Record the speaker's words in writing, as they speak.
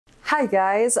Hi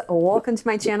guys, welcome to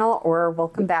my channel, or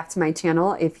welcome back to my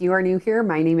channel. If you are new here,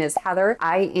 my name is Heather.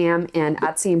 I am an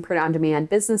Etsy and print-on-demand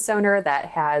business owner that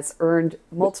has earned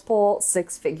multiple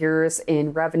six figures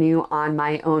in revenue on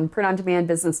my own print-on-demand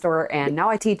business store, and now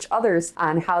I teach others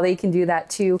on how they can do that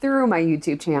too through my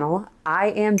YouTube channel. I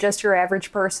am just your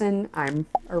average person. I'm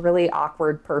a really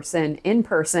awkward person in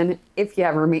person, if you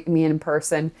ever meet me in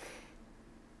person.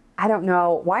 I don't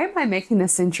know, why am I making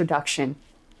this introduction?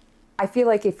 I feel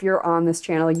like if you're on this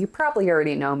channel, you probably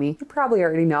already know me. You probably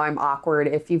already know I'm awkward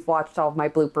if you've watched all of my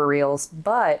blooper reels.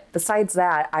 But besides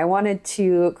that, I wanted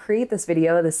to create this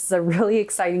video. This is a really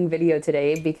exciting video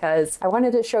today because I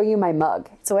wanted to show you my mug.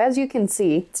 So as you can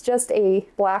see, it's just a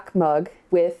black mug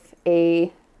with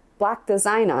a black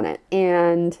design on it.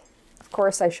 And of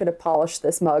course, I should have polished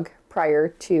this mug prior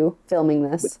to filming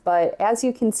this. But as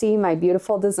you can see, my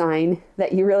beautiful design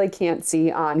that you really can't see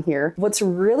on here. What's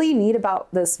really neat about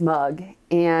this mug,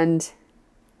 and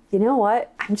you know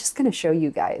what? I'm just gonna show you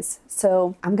guys.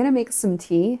 So I'm gonna make some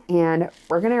tea and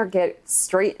we're gonna get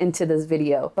straight into this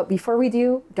video. But before we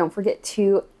do, don't forget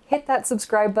to hit that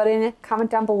subscribe button,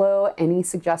 comment down below any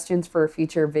suggestions for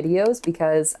future videos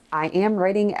because I am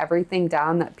writing everything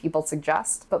down that people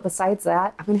suggest. But besides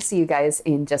that, I'm gonna see you guys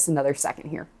in just another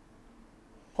second here.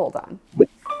 Hold on.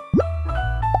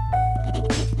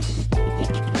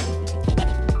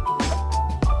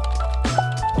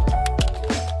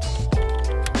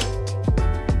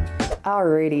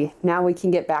 Alrighty, now we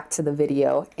can get back to the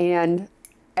video. And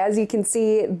as you can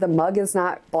see, the mug is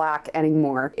not black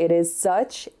anymore. It is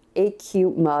such a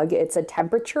cute mug. It's a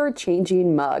temperature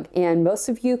changing mug. And most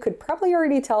of you could probably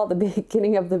already tell at the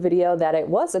beginning of the video that it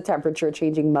was a temperature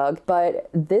changing mug, but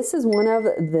this is one of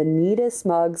the neatest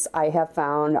mugs I have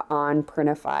found on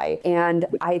Printify. And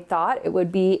I thought it would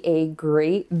be a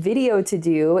great video to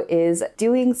do is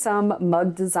doing some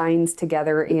mug designs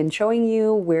together and showing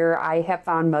you where I have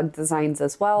found mug designs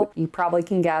as well. You probably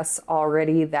can guess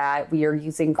already that we are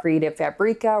using Creative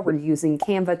Fabrica. We're using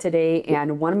Canva today,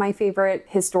 and one of my favorite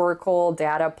historical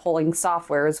data pulling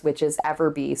softwares, which is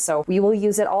Everbee. So we will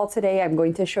use it all today. I'm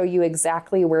going to show you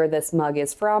exactly where this mug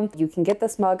is from. You can get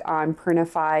this mug on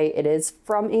Printify. It is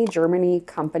from a Germany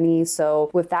company. So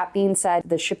with that being said,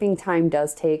 the shipping time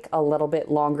does take a little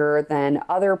bit longer than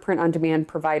other print-on-demand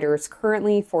providers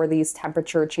currently for these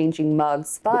temperature changing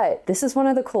mugs. But this is one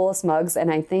of the coolest mugs.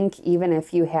 And I think even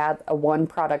if you had a one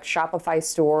product Shopify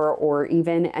store or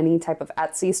even any type of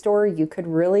Etsy store, you could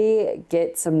really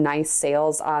get some nice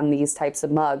sales on these types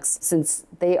of mugs since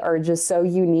they are just so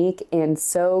unique and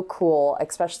so cool,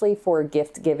 especially for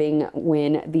gift giving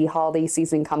when the holiday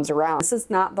season comes around. This is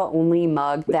not the only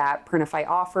mug that Printify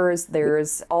offers.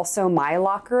 There's also My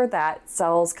Locker that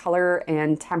sells color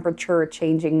and temperature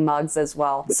changing mugs as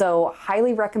well. So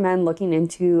highly recommend looking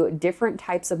into different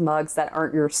types of mugs that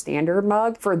aren't your standard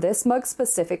mug. For this mug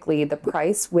specifically, the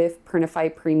price with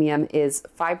Printify Premium is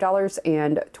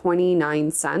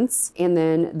 $5.29, and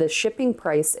then the shipping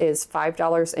price is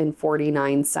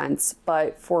 $5.49.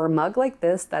 But for a mug like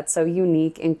this that's so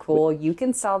unique and cool, you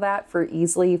can sell that for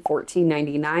easily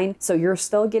 $14.99. So you're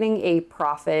still getting a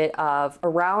profit of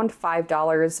around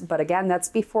 $5. But again, that's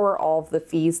before all of the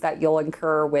fees that you'll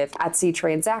incur with Etsy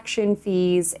transaction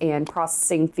fees and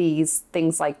processing fees,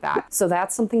 things like that. So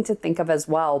that's something to think of as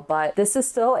well. But this is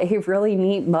still a really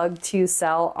neat mug to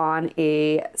sell on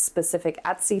a specific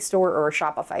Etsy store or a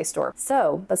Shopify store.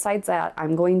 So besides that,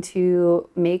 I'm going to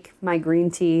make my green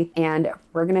tea and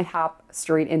we're gonna hop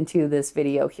straight into this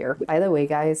video here. By the way,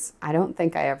 guys, I don't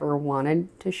think I ever wanted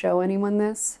to show anyone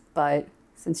this, but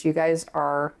since you guys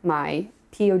are my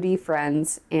POD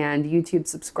friends and YouTube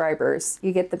subscribers,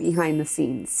 you get the behind the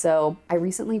scenes. So I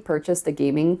recently purchased a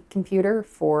gaming computer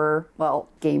for, well,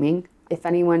 gaming. If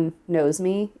anyone knows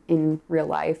me in real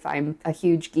life, I'm a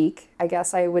huge geek, I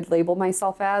guess I would label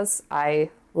myself as. I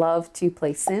love to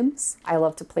play Sims. I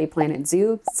love to play Planet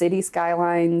Zoo, City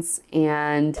Skylines,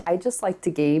 and I just like to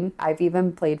game. I've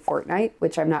even played Fortnite,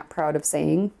 which I'm not proud of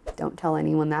saying. Don't tell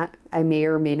anyone that. I may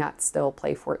or may not still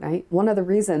play Fortnite. One of the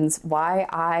reasons why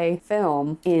I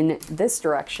film in this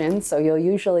direction, so you'll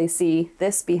usually see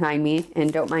this behind me,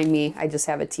 and don't mind me, I just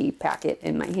have a tea packet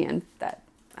in my hand that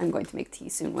I'm going to make tea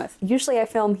soon with. Usually I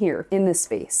film here in this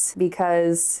space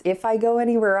because if I go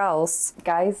anywhere else,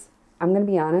 guys, I'm gonna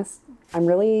be honest, I'm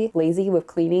really lazy with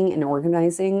cleaning and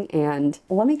organizing, and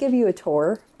let me give you a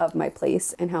tour of my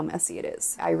place and how messy it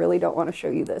is. I really don't want to show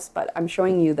you this, but I'm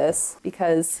showing you this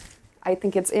because I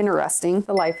think it's interesting,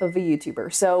 the life of a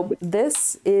YouTuber. So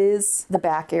this is the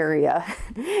back area.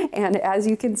 And as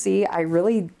you can see, I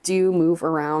really do move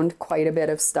around quite a bit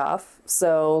of stuff.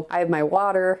 So I have my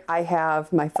water, I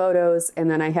have my photos,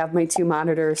 and then I have my 2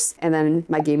 monitors, and then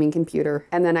my gaming computer.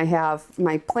 And then I have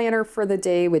my planner for the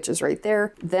day, which is right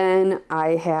there. Then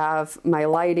I have my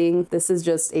lighting. This is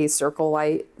just a circle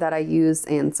light that I use,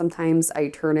 and sometimes I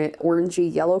turn it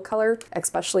orangey yellow color,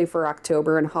 especially for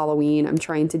October and Halloween. I'm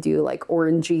trying to do like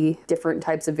orangey different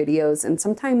types of videos, and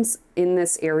sometimes in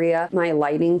this area my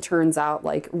lighting turns out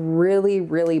like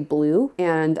really blue,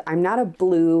 and I'm not a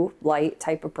blue light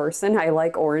type of person. I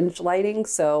like orange lighting,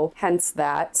 so hence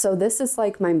that. So this is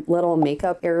like my little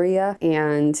makeup area,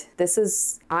 and this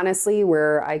is honestly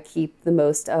where I keep the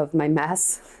most of my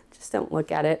mess. Just don't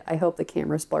look at it. I hope the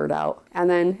camera's blurred out. And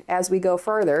then as we go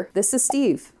further, this is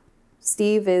Steve.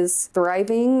 Steve is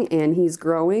thriving and he's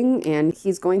growing, and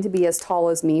he's going to be as tall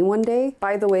as me one day.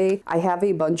 By the way, I have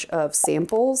a bunch of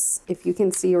samples, if you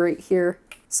can see right here.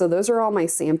 So those are all my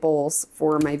samples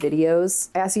for my videos.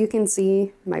 As you can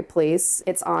see, my place,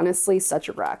 it's honestly such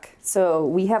a wreck. So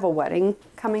we have a wedding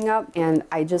coming up and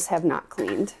I just have not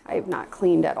cleaned. I have not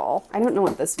cleaned at all. I don't know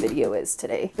what this video is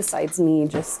today, besides me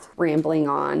just rambling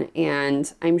on.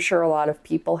 And I'm sure a lot of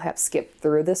people have skipped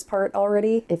through this part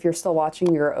already. If you're still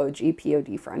watching, you're an OG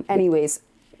POD friend. Anyways,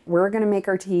 we're gonna make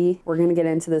our tea. We're gonna get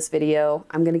into this video.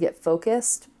 I'm gonna get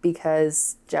focused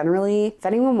because generally, if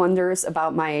anyone wonders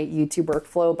about my YouTube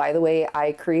workflow, by the way,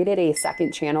 I created a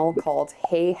second channel called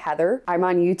Hey Heather. I'm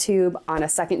on YouTube on a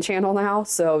second channel now,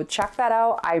 so check that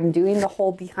out. I'm doing the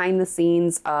whole behind the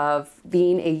scenes of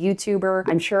being a YouTuber.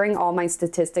 I'm sharing all my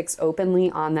statistics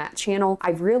openly on that channel.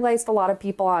 I've realized a lot of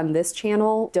people on this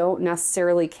channel don't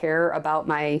necessarily care about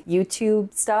my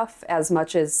YouTube stuff as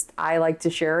much as I like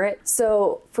to share it.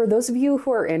 So for those of you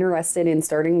who are interested in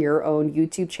starting your own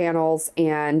YouTube channels,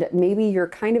 and maybe you're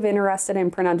kind of interested in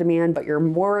print on demand, but you're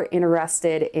more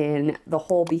interested in the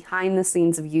whole behind the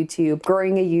scenes of YouTube,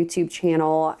 growing a YouTube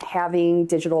channel, having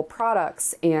digital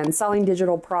products and selling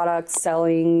digital products,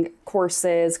 selling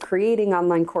courses, creating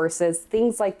online courses,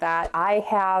 things like that. I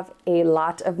have a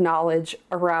lot of knowledge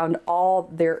around all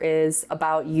there is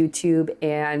about YouTube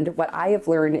and what I have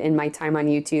learned in my time on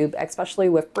YouTube, especially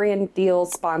with brand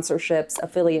deals, sponsorships,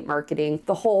 affiliate marketing,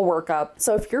 the whole workup.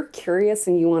 So if you're curious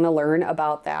and you want to learn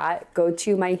about that, go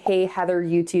to my Hey Heather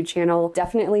YouTube channel.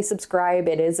 Definitely subscribe.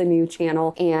 It is a new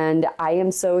channel, and I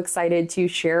am so excited to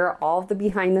share all of the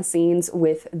behind the scenes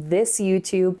with this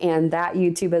YouTube and that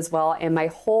YouTube as well, and my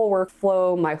whole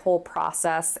workflow, my whole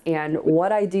process, and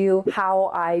what I do,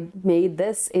 how I made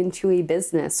this into a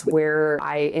business where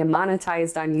I am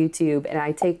monetized on YouTube and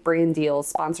I take brand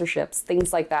deals, sponsorships,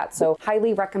 things like that. So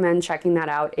highly recommend checking that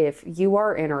out if you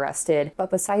are interested. But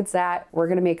besides that, we're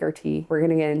gonna make our tea. We're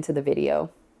gonna get into the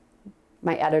video.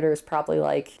 My editor's probably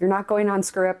like, you're not going on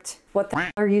script. What the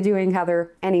hell are you doing,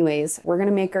 Heather? Anyways, we're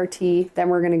gonna make our tea, then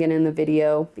we're gonna get in the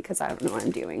video because I don't know what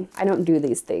I'm doing. I don't do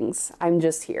these things. I'm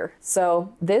just here.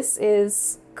 So this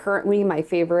is currently my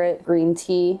favorite green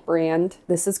tea brand.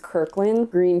 This is Kirkland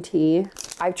green tea.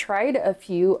 I've tried a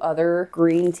few other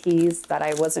green teas that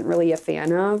I wasn't really a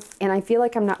fan of, and I feel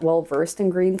like I'm not well versed in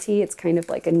green tea. It's kind of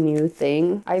like a new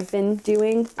thing I've been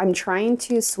doing. I'm trying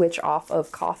to switch off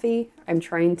of coffee. I'm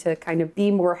trying to kind of be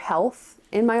more health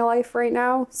in my life right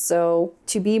now. So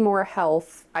to be more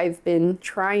health, I've been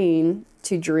trying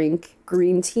to drink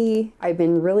green tea. I've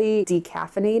been really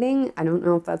decaffeinating. I don't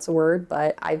know if that's a word,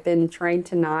 but I've been trying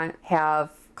to not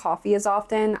have coffee as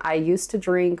often. I used to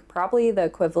drink probably the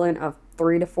equivalent of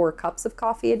 3 to 4 cups of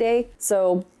coffee a day.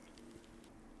 So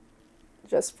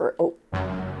just for, oh,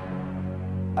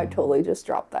 I totally just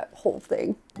dropped that whole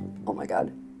thing. Oh my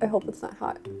God, I hope it's not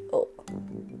hot. Oh,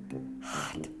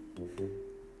 hot.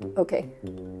 Okay,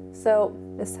 so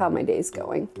this is how my day's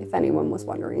going, if anyone was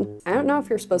wondering. I don't know if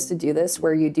you're supposed to do this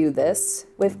where you do this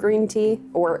with green tea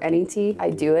or any tea.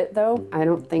 I do it though. I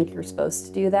don't think you're supposed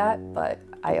to do that, but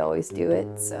I always do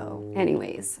it. So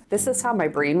anyways, this is how my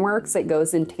brain works. It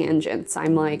goes in tangents.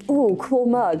 I'm like, oh, cool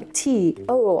mug, tea.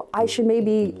 Oh, I should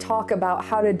maybe talk about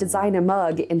how to design a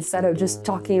mug instead of just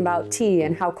talking about tea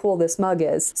and how cool this mug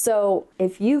is. So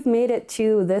if you've made it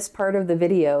to this part of the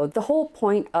video, the whole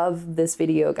point of this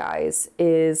video, guys,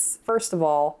 is first of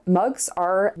all, mugs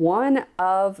are one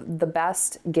of the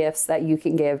best gifts that you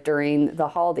can give during the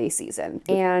holiday season.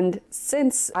 And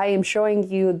since I am showing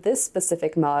you this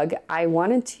specific mug, I wanted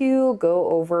wanted to go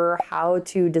over how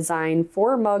to design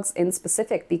for mugs in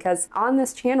specific, because on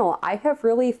this channel, I have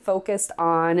really focused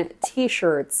on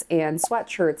t-shirts and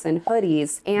sweatshirts and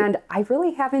hoodies, and I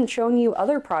really haven't shown you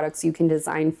other products you can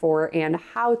design for and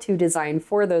how to design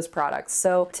for those products.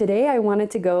 So today I wanted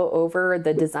to go over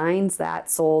the designs that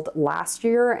sold last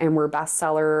year and were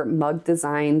bestseller mug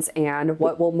designs and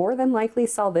what will more than likely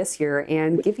sell this year,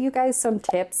 and give you guys some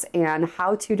tips and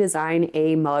how to design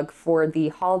a mug for the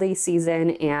holiday season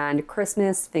and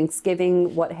Christmas,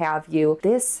 Thanksgiving, what have you.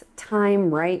 This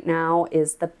time right now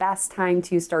is the best time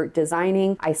to start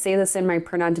designing. I say this in my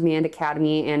Print on Demand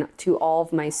Academy and to all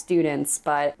of my students,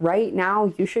 but right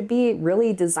now you should be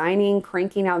really designing,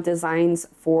 cranking out designs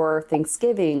for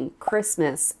Thanksgiving,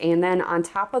 Christmas, and then on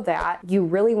top of that, you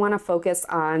really want to focus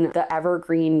on the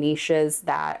evergreen niches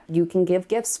that you can give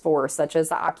gifts for, such as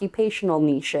the occupational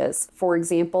niches. For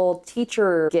example,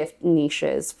 teacher gift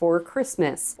niches for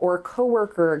Christmas or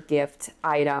coworker gift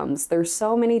items. There's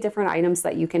so many different items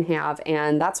that you can have,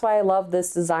 and that's why I love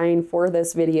this design for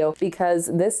this video, because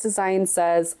this design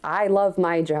says, I love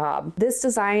my job. This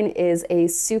design is a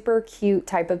super cute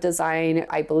type of design.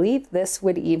 I believe this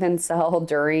would even sell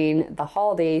during the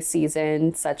holiday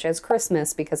season, such as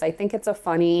Christmas, because I think it's a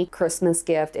funny Christmas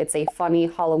gift. It's a funny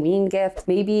Halloween gift.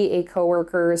 Maybe a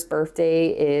coworker's birthday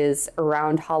is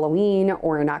around Halloween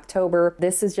or in October.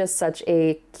 This is just such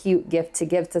a cute gift to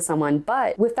give to someone.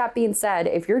 But with that being said,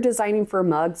 if you're designing for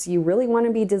mugs, you really want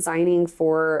to be designing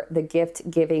for the gift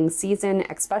giving season,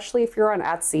 especially if you're on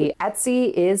Etsy.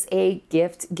 Etsy is a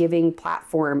gift giving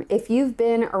platform. If you've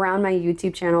been around my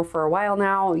YouTube channel for a while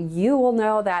now, you will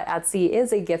know that Etsy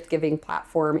is a gift giving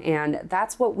platform, and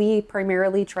that's what we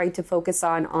primarily try to focus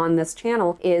on this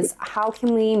channel, is how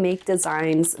can we make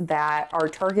designs that are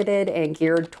targeted and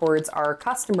geared towards our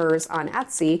customers on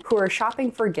Etsy who are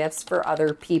shopping for gifts for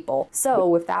other people. So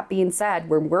with that being said,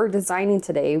 when we're designing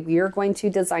today, we are going to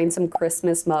design some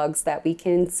Christmas mugs that we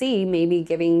can see maybe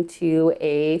giving to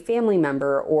a family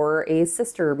member or a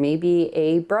sister, maybe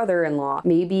a brother-in-law,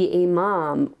 maybe a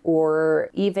mom, or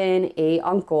even a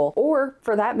uncle, or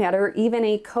for that matter, even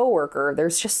a coworker.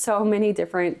 There's just so many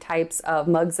different types of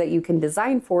mugs that you can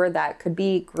design for that could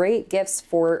be great gifts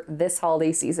for this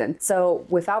holiday season. So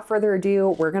without further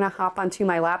ado, we're gonna hop onto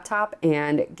my laptop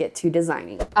and get to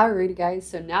designing. Alrighty guys,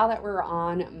 so now that we're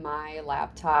on my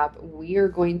laptop, we are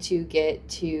going to get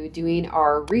to doing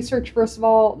our research first of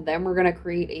all, then we're gonna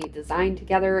create a design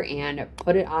together and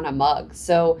put it on a mug.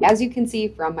 So as you can see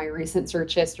from my recent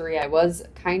search history, I was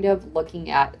kind of looking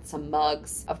at some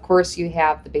mugs. Of course, you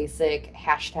have the basic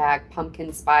hashtag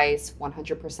pumpkin spice,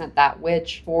 100% that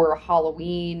witch for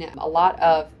Halloween. A lot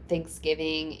of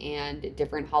Thanksgiving and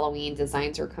different Halloween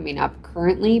designs are coming up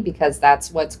currently because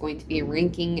that's what's going to be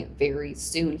ranking very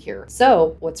soon here.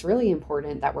 So what's really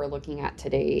important that we're looking at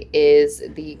today is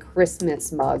the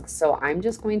Christmas mug. So I'm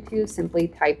just going to simply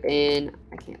type in,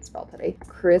 I can't spell today,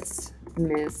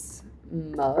 Christmas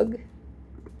mug.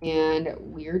 And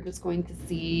we're just going to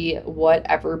see what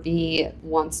Everbee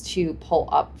wants to pull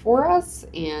up for us.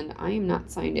 And I am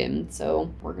not signed in,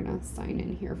 so we're gonna sign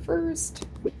in here first.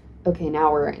 Okay,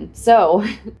 now we're in. So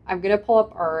I'm gonna pull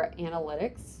up our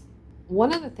analytics.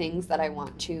 One of the things that I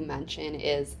want to mention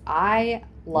is I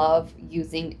love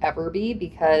using Everbee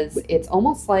because it's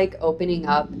almost like opening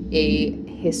up a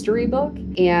history book.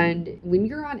 And when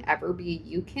you're on Everbee,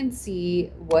 you can see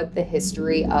what the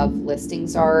history of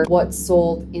listings are, what's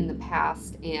sold in the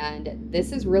past. And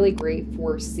this is really great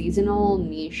for seasonal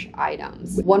niche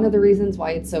items. One of the reasons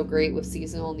why it's so great with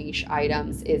seasonal niche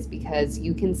items is because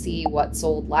you can see what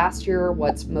sold last year,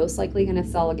 what's most likely going to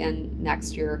sell again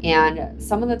next year. And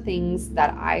some of the things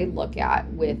that I look at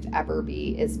with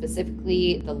Everbee is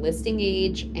specifically the listing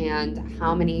age and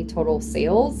how many total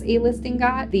sales a listing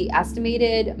got. The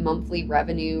estimated monthly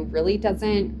revenue really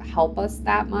doesn't help us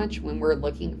that much when we're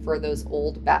looking for those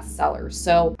old bestsellers.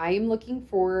 So I am looking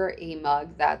for a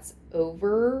mug that's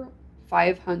over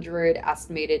 500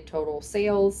 estimated total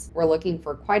sales. We're looking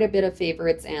for quite a bit of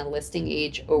favorites and a listing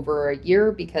age over a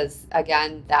year because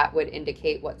again, that would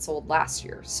indicate what sold last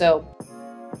year. So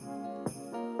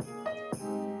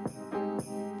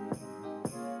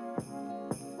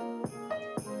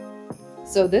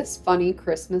this funny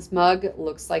Christmas mug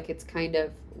looks like it's kind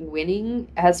of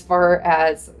winning as far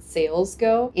as sales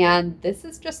go. And this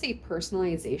is just a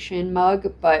personalization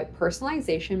mug, but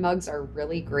personalization mugs are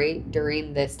really great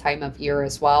during this time of year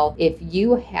as well. If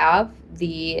you have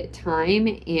the time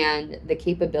and the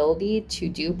capability to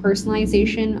do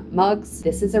personalization mugs,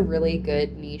 this is a really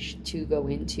good niche to go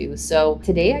into. So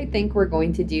today I think we're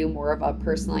going to do more of a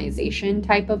personalization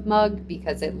type of mug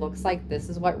because it looks like this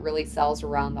is what really sells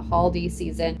around the holiday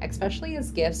season, especially as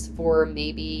gifts for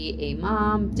maybe a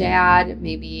mom, dad,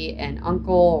 maybe an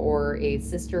uncle or a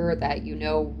sister that you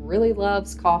know really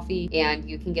loves coffee, and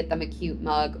you can get them a cute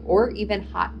mug or even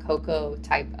hot cocoa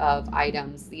type of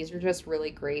items. These are just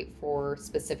really great for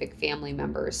specific family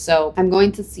members. So I'm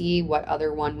going to see what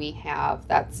other one we have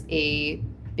that's a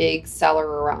big seller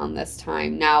around this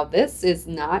time. Now, this is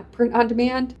not print on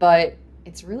demand, but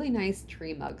it's really nice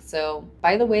tree mug. So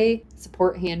by the way,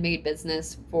 support handmade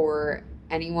business for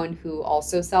anyone who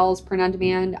also sells print on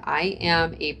demand. I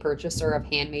am a purchaser of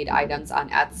handmade items on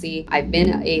Etsy. I've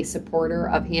been a supporter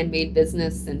of handmade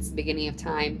business since the beginning of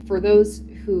time. For those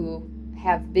who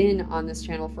have been on this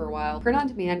channel for a while, print on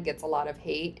demand gets a lot of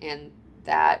hate, and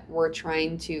that we're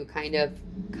trying to kind of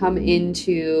come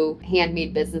into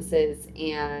handmade businesses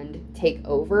and take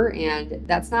over, and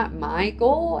that's not my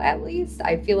goal. At least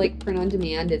I feel like print on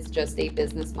demand is just a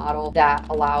business model that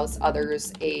allows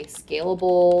others a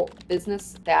scalable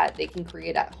business that they can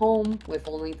create at home with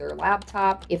only their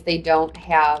laptop if they don't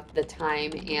have the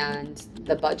time and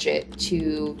the budget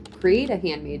to create a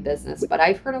handmade business. But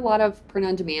I've heard a lot of print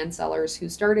on demand sellers who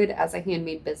started as a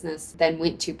handmade business, then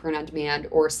went to print on demand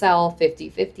or sell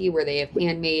 50-50 where they have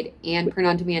handmade and print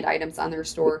on demand items on their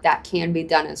store. That can be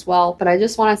done as well. But I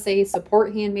just want to say,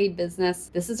 support handmade business.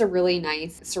 This is a really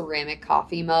nice ceramic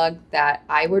coffee mug that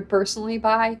I would personally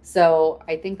buy. So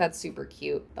I think that's super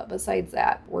cute. But besides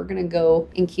that, we're going to go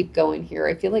and keep going here.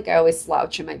 I feel like I always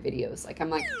slouch in my videos. Like I'm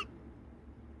like,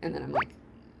 and then I'm like,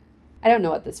 I don't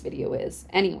know what this video is.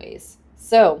 Anyways.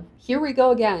 So here we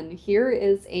go again. Here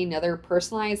is another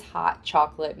personalized hot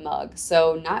chocolate mug.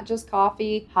 So not just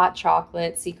coffee, hot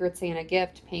chocolate, Secret Santa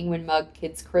gift, penguin mug,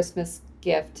 kids Christmas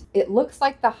gift. It looks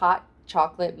like the hot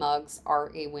chocolate mugs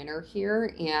are a winner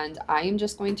here, and I am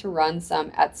just going to run some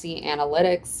Etsy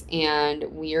analytics, and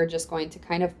we are just going to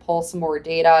kind of pull some more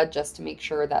data just to make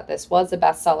sure that this was a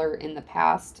bestseller in the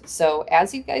past. So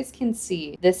as you guys can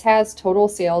see, this has total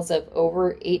sales of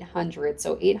over 800,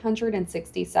 so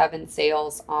 867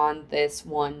 sales on this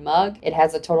one mug. It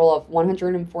has a total of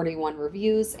 141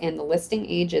 reviews, and the listing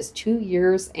age is 2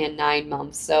 years and 9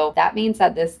 months. So that means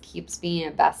that this keeps being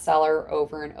a bestseller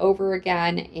over and over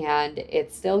again, and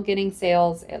it's still getting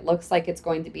sales. It looks like it's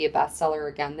going to be a bestseller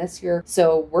again this year.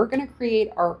 So we're going to create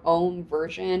our own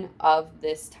version of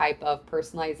this type of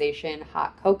personalization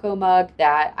hot cocoa mug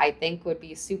that I think would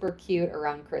be super cute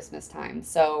around Christmas time.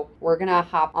 So we're going to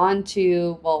hop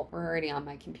onto, well, we're already on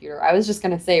my computer. I was just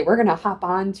going to say, we're going to hop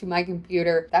onto my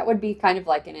computer. That would be kind of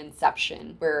like an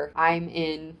Inception where I'm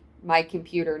in my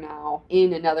computer now,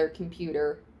 in another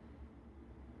computer.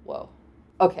 Whoa.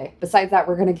 Okay, besides that,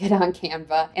 we're going to get on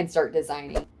Canva and start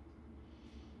designing.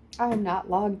 I'm not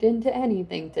logged into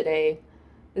anything today.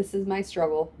 This is my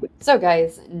struggle. So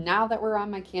guys, now that we're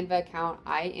on my Canva account,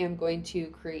 I am going to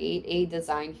create a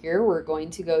design here. We're going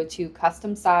to go to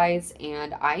custom size,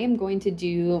 and I am going to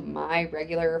do my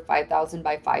regular 5,000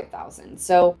 by 5,000.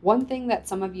 So one thing that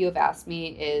some of you have asked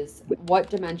me is what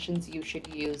dimensions you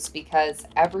should use, because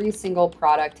every single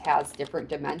product has different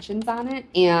dimensions on it,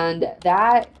 and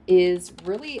that is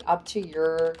really up to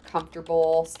your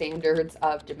comfortable standards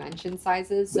of dimension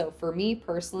sizes. So for me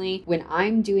personally, when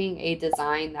I'm doing a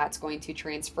design that's going to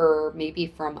transfer maybe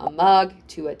from a mug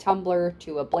to a tumbler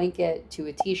to a blanket to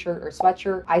a t-shirt or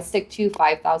sweatshirt, I stick to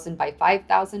 5,000 by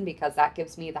 5,000 because that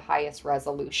gives me the highest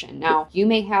resolution. Now, you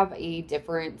may have a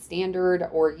different standard,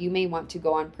 or you may want to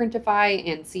go on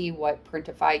Printify and see what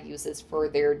Printify uses for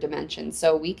their dimensions.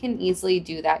 So we can easily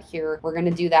do that here. We're going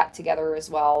to do that together as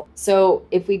well. So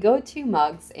if we go to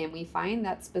mugs and we find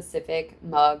that specific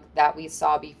mug that we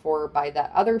saw before by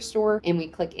that other store, and we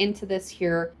click into this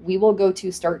here, we will go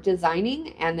to start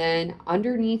designing, and then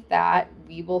underneath that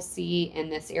we will see in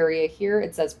this area here,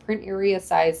 it says print area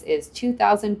size is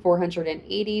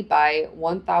 2,480 by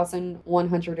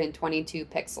 1,122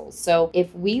 pixels. So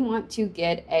if we want to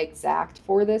get exact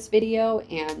for this video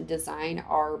and design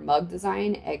our mug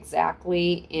design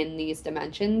exactly in these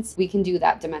dimensions, we can do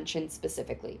that dimension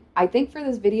specifically. I think for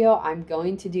this video, I'm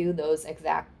going to do those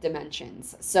exact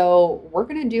dimensions. So we're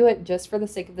going to do it just for the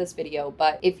sake of this video.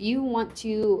 But if you want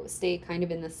to stay kind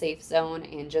of in the safe zone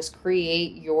and just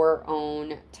create your own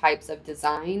types of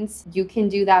designs, you can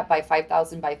do that by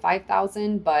 5,000 by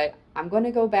 5,000, but I'm going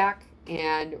to go back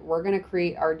and we're going to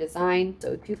create our design.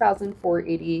 So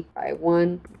 2480 by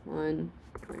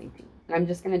 122. I'm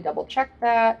just going to double check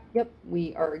that. Yep,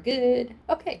 we are good.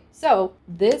 Okay, so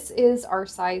this is our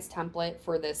size template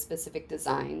for this specific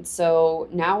design. So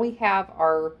now we have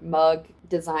our mug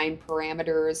design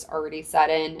parameters already set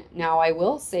in. Now I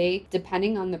will say,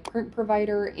 depending on the print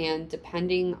provider and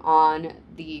depending on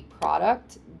the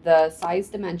product, the size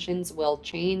dimensions will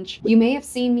change. You may have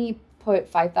seen me put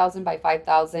 5,000 by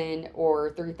 5,000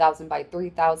 or 3,000 by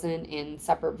 3,000 in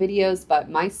separate videos, but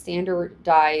my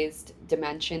standardized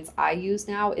dimensions I use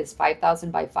now is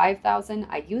 5,000 by 5,000.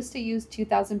 I used to use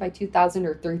 2,000 by 2,000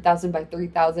 or 3,000 by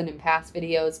 3,000 in past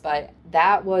videos, but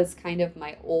that was kind of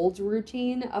my old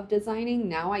routine of designing.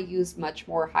 Now I use much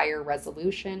more higher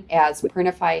resolution, as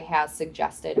Printify has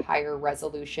suggested higher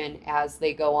resolution as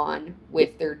they go on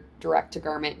with their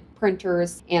direct-to-garment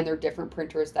printers and their different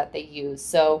printers that they use.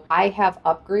 So I have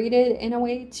upgraded in a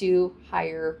way to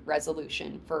higher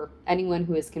resolution for anyone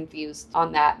who is confused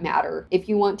on that matter. If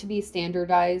you want to be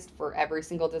standardized for every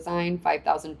single design,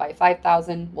 5,000 by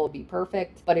 5,000 will be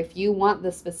perfect. But if you want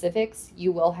the specifics,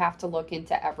 you will have to look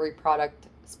into every product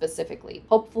specifically.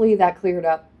 Hopefully that cleared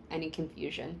up any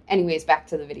confusion. Anyways, back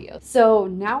to the video. So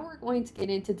now we're going to get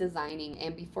into designing,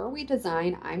 and before we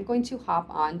design, I'm going to hop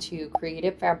on to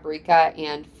Creative Fabrica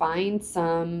and find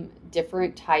some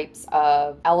different types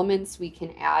of elements we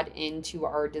can add into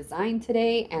our design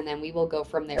today, and then we will go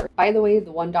from there. By the way,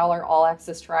 the $1 all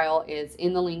access trial is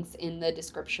in the links in the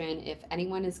description if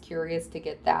anyone is curious to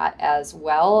get that as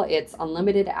well. It's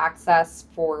unlimited access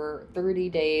for 30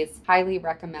 days. Highly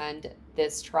recommend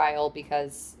this trial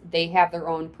because they have their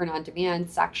own print on demand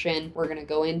section we're going to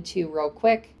go into real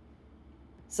quick.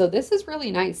 So this is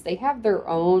really nice. They have their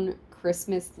own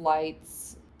Christmas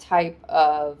lights type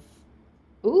of,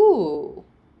 ooh,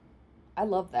 I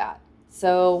love that.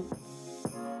 So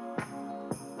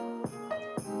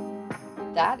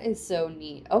that is so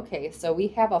neat. Okay, so we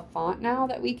have a font now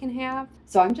that we can have.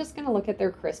 So I'm just going to look at their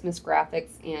Christmas graphics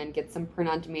and get some print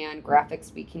on demand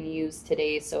graphics we can use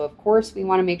today. So of course we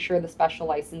want to make sure the special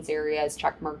license area is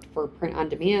checkmarked for print on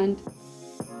demand.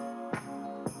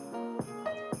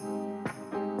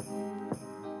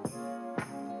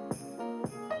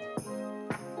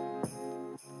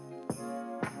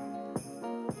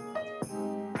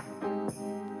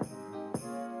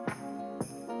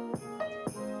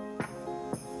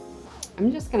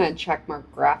 I'm just going to check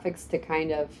mark graphics to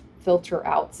kind of filter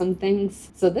out some things.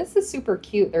 So this is super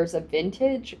cute. There's a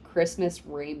vintage Christmas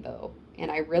rainbow,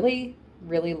 and I really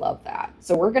love that.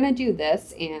 So we're going to do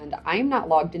this, and I'm not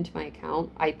logged into my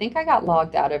account. I think I got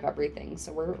logged out of everything.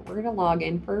 So we're going to log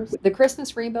in first. The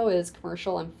Christmas rainbow is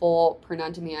commercial and full print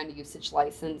on demand usage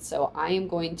license. So I am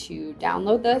going to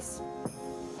download this.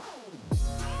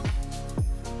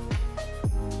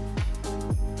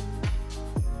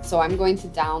 So I'm going to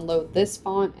download this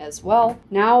font as well.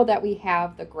 Now that we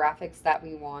have the graphics that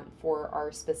we want for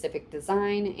our specific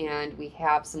design and we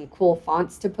have some cool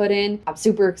fonts to put in, I'm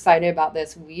super excited about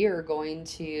this. We are going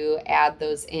to add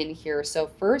those in here. So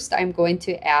first I'm going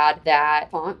to add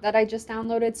that font that I just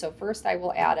downloaded. So first I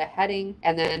will add a heading,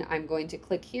 and then I'm going to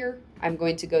click here. I'm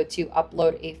going to go to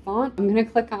upload a font. I'm going to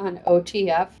click on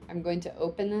OTF. I'm going to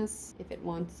open this if it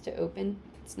wants to open.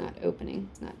 It's not opening.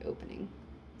 It's not opening.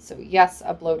 So yes,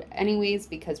 upload anyways,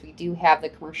 because we do have the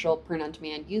commercial print on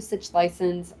demand usage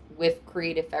license with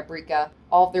Creative Fabrica.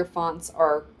 All of their fonts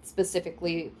are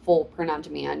specifically full print on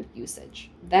demand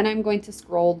usage. Then I'm going to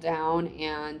scroll down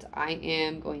and I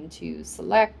am going to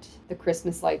select the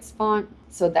Christmas lights font.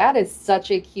 So that is such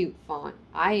a cute font.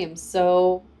 I am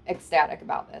so ecstatic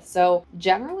about this. So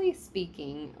generally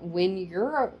speaking, when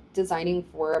you're designing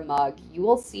for a mug, you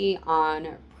will see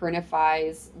on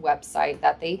Printify's website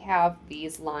that they have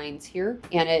these lines here,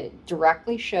 and it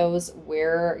directly shows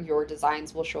where your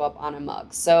designs will show up on a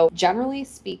mug. So generally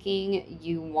speaking,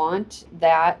 you want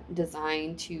that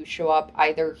design to show up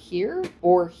either here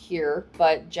or here,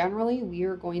 but generally we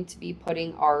are going to be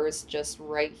putting ours just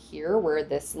right here where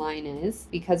this line is,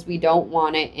 because we don't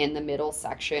want it in the middle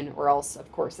section, or else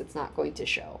of course it's not going to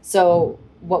show. So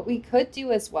what we could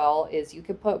do as well is you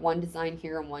could put one design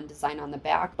here and one design on the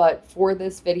back, but for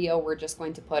this video, we're just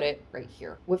going to put it right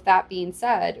here. With that being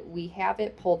said, we have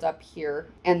it pulled up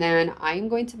here, and then I'm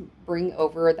going to bring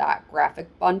over that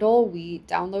graphic bundle we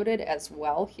downloaded as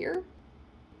well here.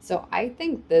 So I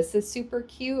think this is super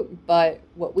cute, but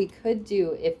what we could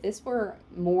do if this were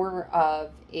more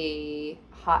of a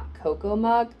hot cocoa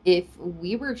mug, if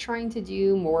we were trying to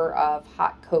do more of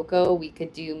hot cocoa, we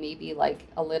could do maybe like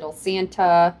a little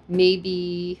Santa,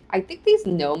 maybe, I think these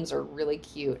gnomes are really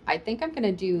cute. I think I'm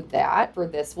gonna do that for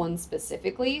this one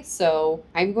specifically. So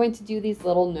I'm going to do these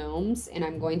little gnomes and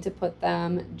I'm going to put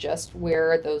them just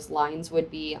where those lines would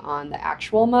be on the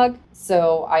actual mug.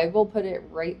 So I will put it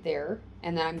right there.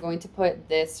 And then I'm going to put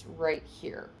this right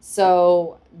here.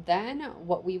 So then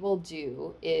what we will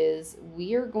do is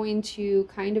we are going to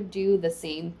kind of do the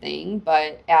same thing,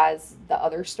 but as the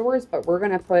other stores, but we're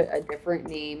going to put a different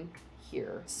name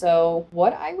here. So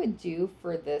what I would do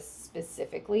for this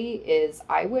specifically is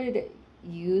I would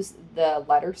use the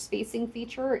letter spacing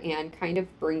feature and kind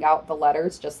of bring out the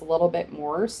letters just a little bit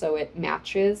more so it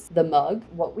matches the mug.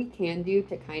 What we can do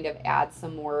to kind of add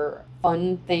some more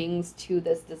fun things to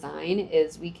this design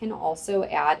is we can also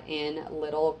add in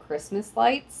little Christmas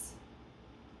lights.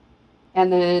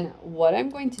 And then what I'm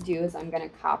going to do is I'm going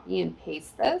to copy and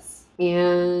paste this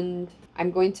and I'm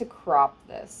going to crop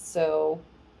this. So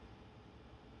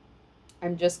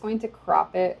I'm just going to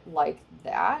crop it like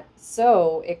that.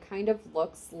 So it kind of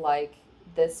looks like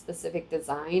this specific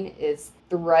design is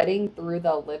threading through the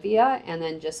Olivia and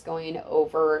then just going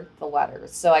over the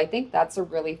letters. So I think that's a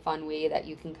really fun way that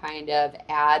you can kind of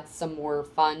add some more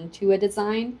fun to a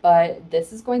design. But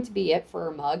this is going to be it for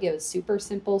a mug. It was super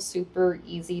simple, super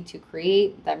easy to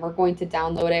create. Then we're going to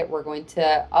download it. We're going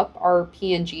to up our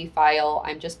PNG file.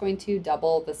 I'm just going to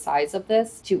double the size of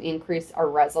this to increase our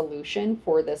resolution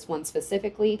for this one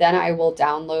specifically. Then I will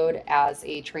download as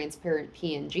a transparent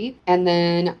PNG. And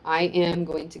then I am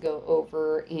going to go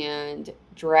over and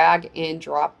drag and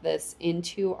drop this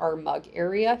into our mug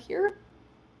area here.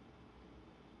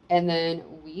 And then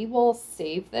we will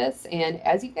save this. And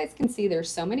as you guys can see, there's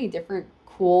so many different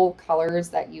cool colors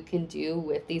that you can do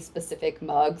with these specific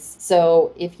mugs.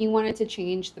 So if you wanted to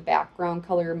change the background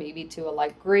color maybe to a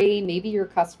light gray, maybe your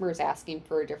customer is asking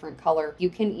for a different color,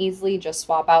 you can easily just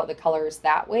swap out the colors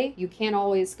that way. You can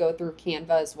always go through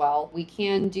Canva as well. We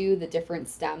can do the different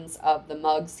stems of the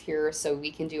mugs here. So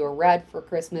we can do a red for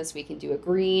Christmas, we can do a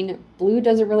green. Blue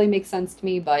doesn't really make sense to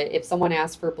me, but if someone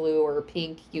asks for blue or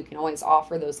pink, you can always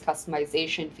offer those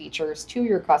customization features to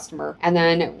your customer. And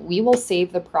then we will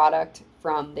save the product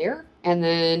from there. And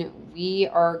then we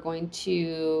are going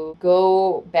to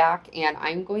go back and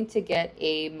I'm going to get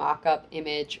a mock-up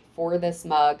image for this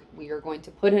mug. We are going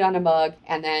to put it on a mug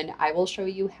and then I will show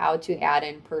you how to add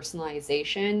in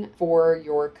personalization for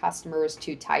your customers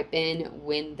to type in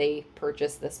when they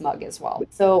purchase this mug as well.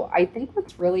 So I think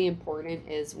what's really important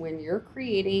is when you're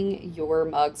creating your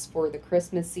mugs for the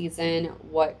Christmas season,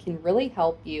 what can really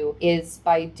help you is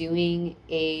by doing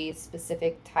a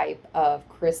specific type of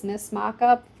Christmas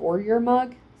mock-up for your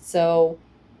mug. So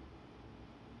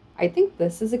I think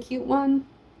this is a cute one.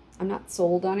 I'm not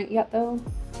sold on it yet though.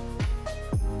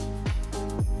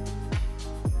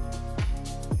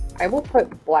 I will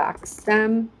put black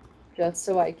stem just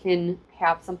so I can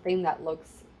have something that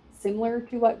looks similar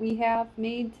to what we have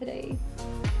made today.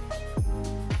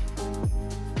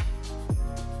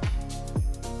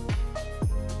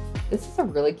 This is a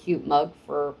really cute mug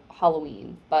for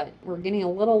Halloween, but we're getting a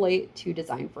little late to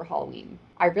design for Halloween.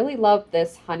 I really love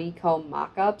this honeycomb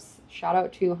mock-ups. Shout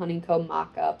out to honeycomb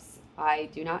mock-ups. I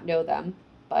do not know them,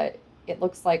 but it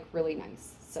looks like really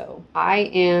nice. So I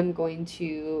am going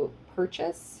to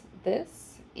purchase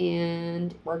this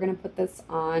and we're going to put this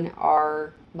on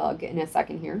our mug in a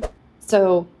second here.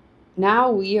 So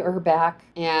now we are back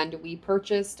and we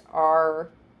purchased our,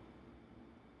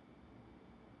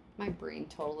 my brain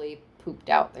totally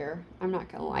pooped out there. I'm not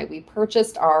gonna lie. We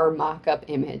purchased our mock-up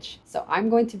image. So I'm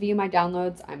going to view my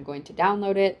downloads. I'm going to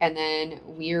download it and then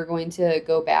we are going to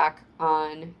go back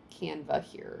on Canva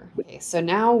here. Okay, so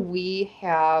now we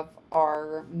have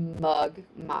our mug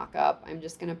mock-up. I'm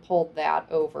just gonna pull that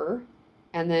over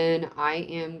and then I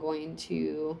am going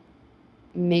to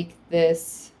make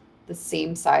this the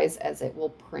same size as it will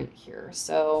print here.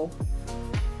 So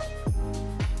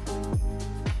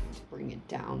bring it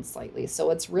down slightly. So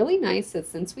what's really nice is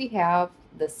since we have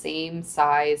the same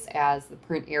size as the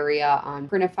print area on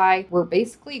Printify, we're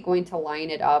basically going to line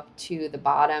it up to the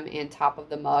bottom and top of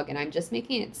the mug, and I'm just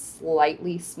making it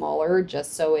slightly smaller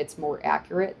just so it's more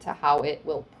accurate to how it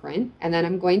will print. And then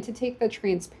I'm going to take the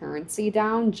transparency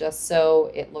down just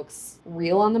so it looks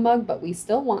real on the mug, but we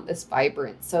still want this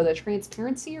vibrant. So the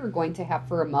transparency you're going to have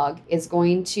for a mug is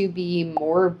going to be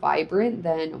more vibrant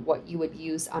than what you would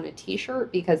use on a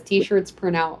t-shirt, because t-shirts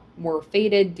print out more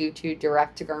faded due to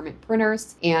direct to garment printers.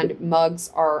 mugs. And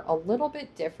mugs are a little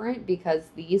bit different because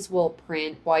these will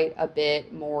print quite a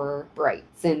bit more bright,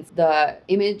 since the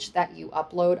image that you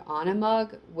upload on a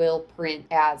mug will print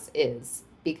as is,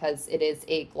 because it is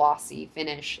a glossy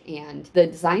finish and the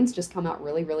designs just come out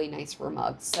really, really nice for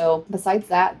mugs. So besides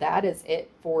that, that is it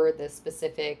for this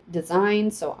specific design.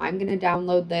 So I'm going to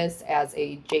download this as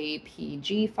a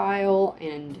JPG file,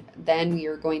 and then we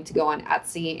are going to go on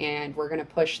Etsy and we're going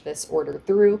to push this order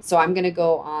through. So I'm going to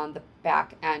go on the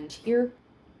back end here.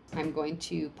 I'm going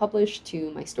to publish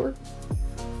to my store.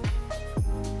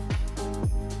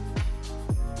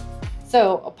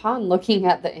 So upon looking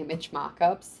at the image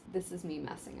mockups, this is me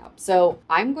messing up. So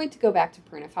I'm going to go back to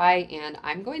Printify and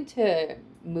I'm going to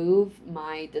move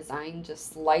my design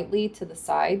just slightly to the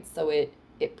side so it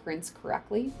prints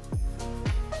correctly.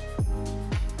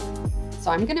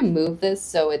 So I'm going to move this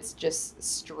so it's just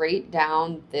straight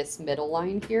down this middle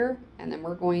line here, and then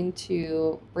we're going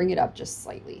to bring it up just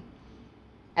slightly.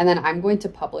 And then I'm going to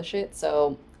publish it.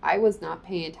 So I was not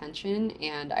paying attention,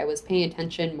 and I was paying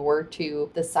attention more to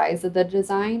the size of the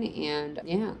design, and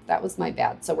yeah, that was my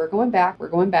bad. So we're going back. We're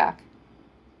going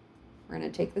to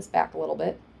take this back a little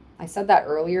bit. I said that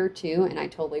earlier too, and I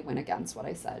totally went against what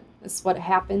I said. This is what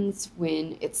happens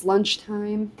when it's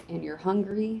lunchtime and you're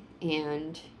hungry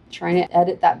and trying to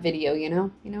edit that video, you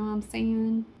know what I'm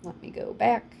saying? Let me go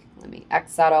back. Let me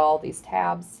X out all these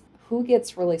tabs. Who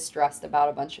gets really stressed about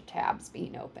a bunch of tabs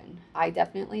being open? I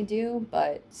definitely do,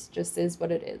 but it just is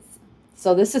what it is.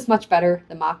 So this is much better.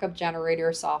 The mockup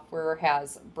generator software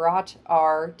has brought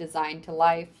our design to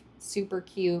life. Super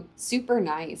cute, super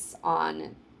nice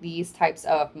on these types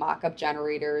of mockup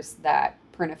generators that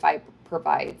Printify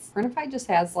provides. Printify just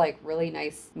has like really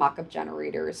nice mockup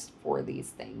generators for these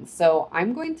things. So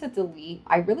I'm going to delete.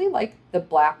 I really like the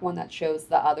black one that shows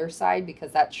the other side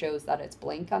because that shows that it's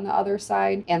blank on the other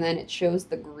side, and then it shows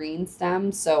the green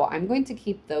stem. So I'm going to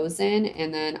keep those in,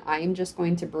 and then I'm just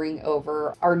going to bring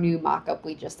over our new mockup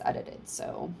we just edited.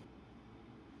 So,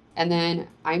 and then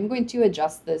I'm going to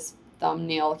adjust this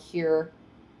thumbnail here.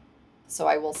 So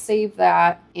I will save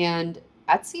that. And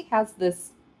Etsy has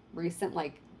this recent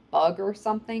like bug or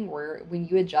something where when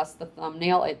you adjust the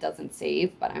thumbnail it doesn't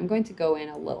save, but I'm going to go in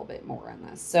a little bit more on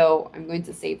this. So I'm going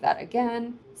to save that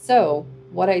again. So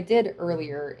what I did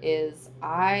earlier is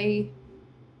I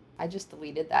just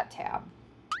deleted that tab.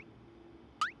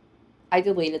 I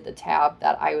deleted the tab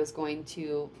that I was going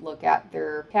to look at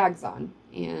their tags on,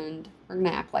 and we're gonna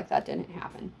act like that didn't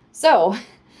happen. So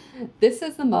this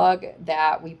is the mug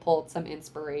that we pulled some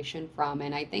inspiration from,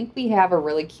 and I think we have a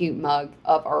really cute mug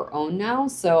of our own now.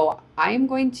 So I'm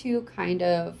going to kind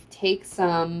of take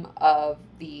some of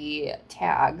the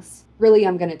tags. Really,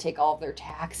 I'm going to take all of their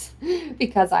tags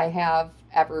because I have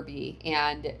Everbee,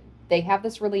 and they have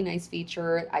this really nice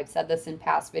feature. I've said this in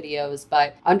past videos,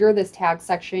 but under this tag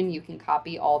section, you can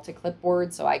copy all to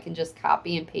clipboard. So I can just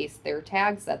copy and paste their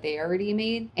tags that they already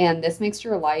made. And this makes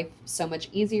your life so much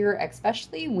easier,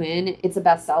 especially when it's a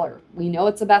bestseller. We know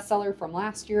it's a bestseller from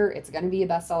last year. It's going to be a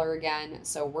bestseller again.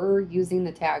 So we're using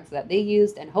the tags that they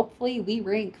used, and hopefully we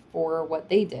rank for what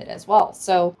they did as well.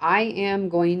 So I am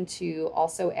going to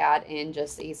also add in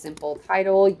just a simple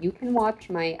title. You can watch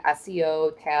my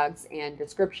SEO tags and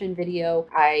description video.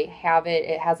 I have it.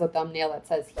 It has a thumbnail that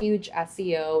says huge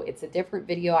SEO. It's a different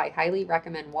video. I highly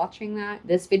recommend watching that.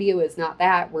 This video is not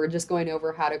that. We're just going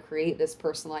over how to create this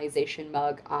personalization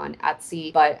mug on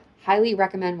Etsy, but highly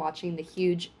recommend watching the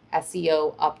huge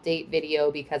SEO update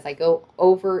video because I go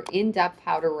over in depth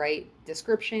how to write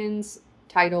descriptions,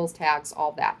 titles, tags,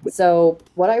 all that. So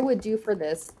what I would do for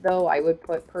this though, I would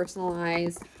put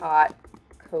personalized hot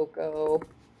cocoa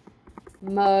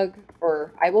mug,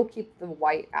 or I will keep the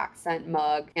white accent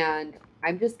mug, and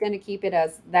I'm just going to keep it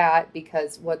as that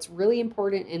because what's really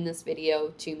important in this video,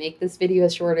 to make this video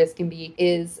as short as can be,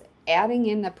 is adding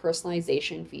in the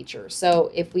personalization feature.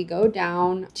 So if we go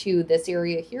down to this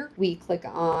area here, we click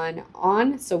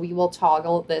on, so we will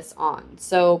toggle this on.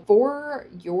 So for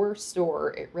your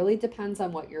store, it really depends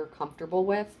on what you're comfortable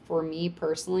with. For me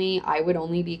personally, I would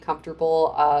only be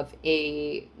comfortable of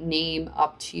a name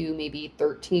up to maybe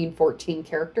 13, 14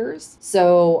 characters.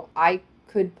 So I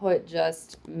could put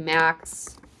just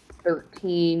max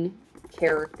 13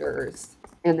 characters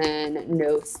and then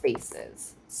no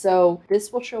spaces. So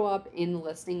this will show up in the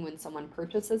listing when someone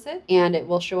purchases it, and it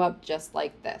will show up just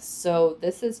like this. So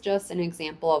this is just an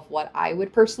example of what I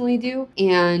would personally do.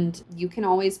 And you can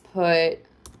always put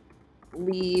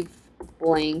leave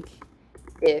blank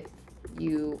if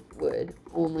you would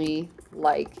only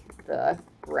like the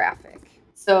graphic.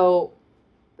 So,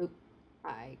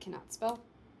 I cannot spell.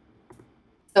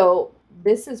 So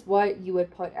this is what you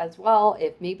would put as well.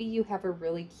 If maybe you have a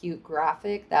really cute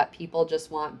graphic that people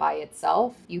just want by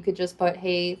itself, you could just put,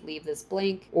 hey, leave this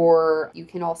blank. Or you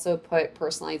can also put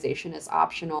personalization as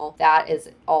optional. That is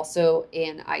also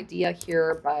an idea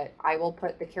here, but I will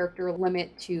put the character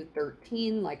limit to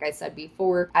 13. Like I said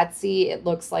before, Etsy, it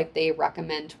looks like they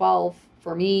recommend 12.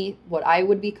 For me, what I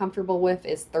would be comfortable with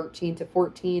is 13 to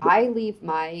 14. I leave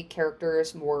my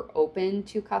characters more open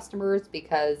to customers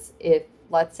because if,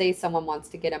 let's say, someone wants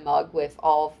to get a mug with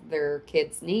all of their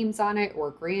kids' names on it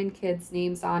or grandkids'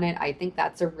 names on it, I think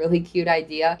that's a really cute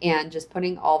idea. And just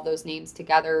putting all those names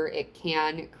together, it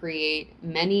can create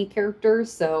many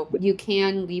characters. So you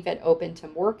can leave it open to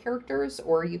more characters,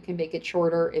 or you can make it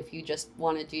shorter if you just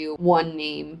want to do one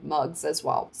name mugs as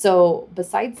well. So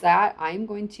besides that, I'm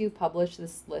going to publish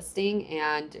this listing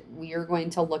and we are going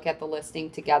to look at the listing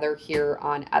together here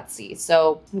on Etsy.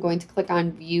 So I'm going to click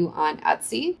on view on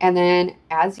Etsy, and then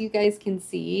as you guys can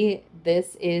see,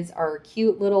 this is our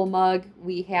cute little mug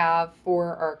we have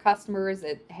for our customers.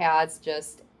 It has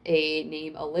just a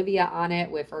name Olivia on it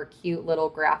with our cute little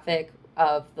graphic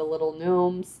of the little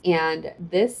gnomes. And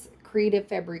this Creative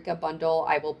Fabrica bundle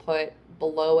I will put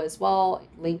below as well,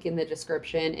 link in the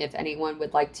description if anyone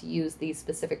would like to use these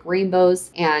specific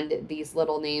rainbows and these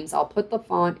little names. I'll put the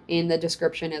font in the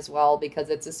description as well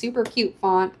because it's a super cute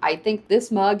font. I think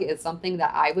this mug is something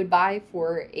that I would buy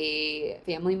for a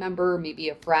family member, maybe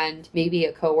a friend, maybe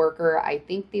a coworker. I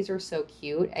think these are so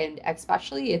cute, and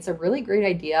especially it's a really great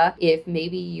idea if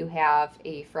maybe you have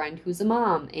a friend who's a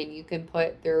mom and you can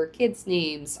put their kids'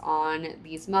 names on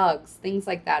these mugs, things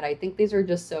like that. I think these are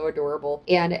just so adorable.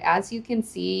 And as you can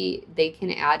see, they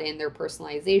can add in their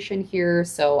personalization here.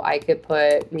 So I could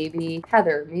put maybe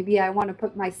Heather, maybe I want to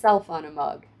put myself on a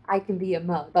mug. I can be a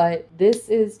mug. But this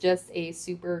is just a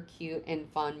super cute and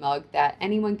fun mug that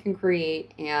anyone can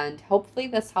create, and hopefully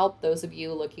this helped those of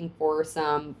you looking for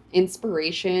some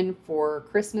inspiration for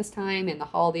Christmas time and the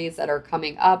holidays that are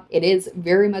coming up. It is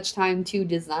very much time to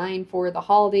design for the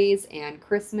holidays and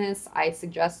Christmas. I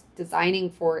suggest designing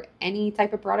for any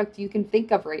type of product you can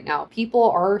think of right now.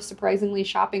 People are surprisingly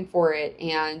shopping for it,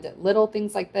 and little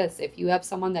things like this. If you have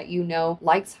someone that you know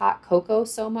likes hot cocoa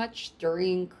so much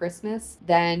during Christmas,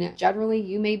 then generally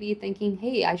you may be thinking,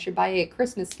 hey, I should buy a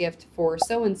Christmas gift for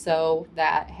so-and-so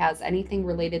that has anything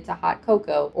related to hot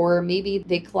cocoa. Or maybe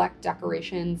they collect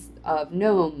decorations of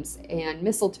gnomes and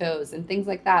mistletoes and things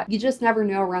like that. You just never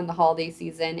know around the holiday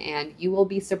season, and you will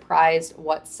be surprised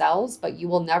what sells, but you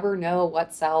will never know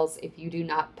what sells if you do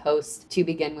not post to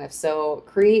begin with. So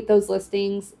create those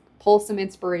listings, pull some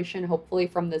inspiration hopefully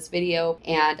from this video,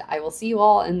 and I will see you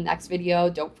all in the next video.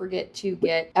 Don't forget to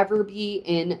get Everbee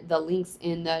in the links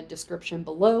in the description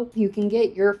below. You can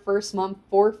get your first month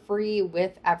for free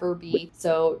with Everbee,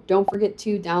 so don't forget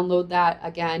to download that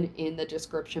again in the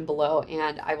description below,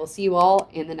 and I will see you all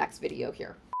in the next video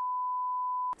here.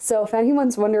 So if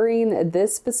anyone's wondering,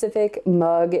 this specific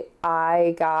mug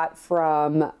I got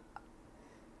from,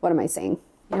 what am I saying?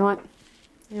 You know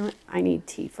what? I need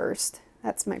tea first.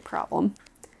 That's my problem.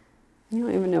 I don't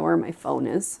even know where my phone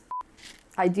is.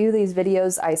 I do these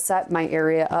videos, I set my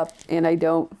area up, and I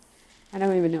don't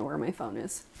even know where my phone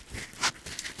is.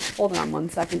 Hold on one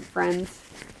second, friends.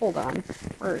 Hold on.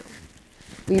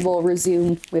 We will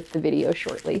resume with the video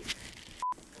shortly.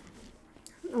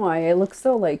 I don't know why I look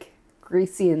so like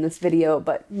greasy in this video,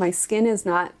 but my skin is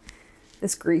not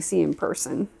this greasy in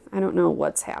person. I don't know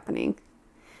what's happening.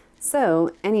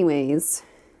 So anyways,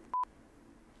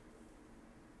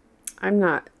 I'm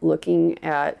not looking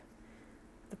at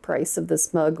the price of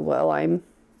this mug while I'm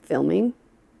filming.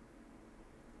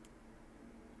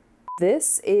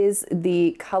 This is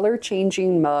the color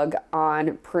changing mug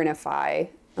on Printify.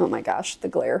 Oh my gosh, the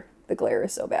glare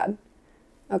is so bad.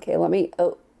 Okay, let me.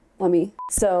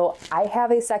 So I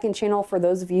have a second channel for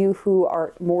those of you who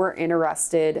are more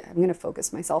interested. I'm gonna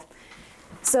focus myself.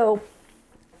 So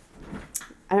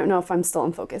I don't know if I'm still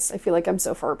in focus. I feel like I'm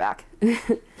so far back.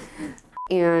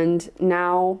 And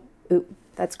now, oop,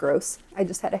 that's gross. I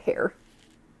just had a hair.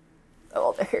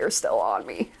 Oh, the hair's still on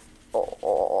me.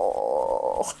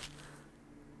 Oh,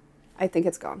 I think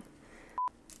it's gone.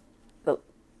 Oh,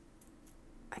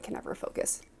 I can never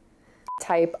focus.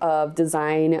 Type of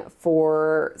design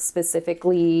for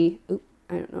specifically, oop,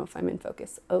 I don't know if I'm in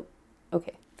focus. Oh,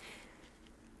 okay.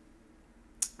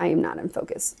 I am not in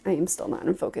focus. I am still not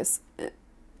in focus.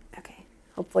 Okay.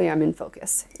 Hopefully I'm in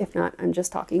focus. If not, I'm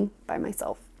just talking by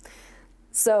myself.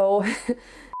 So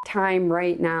time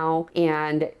right now,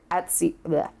 and Etsy,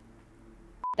 bleh.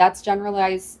 That's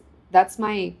generalized. That's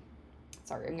my,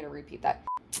 sorry, I'm going to repeat that.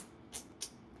 I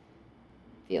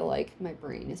feel like my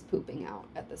brain is pooping out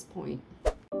at this point.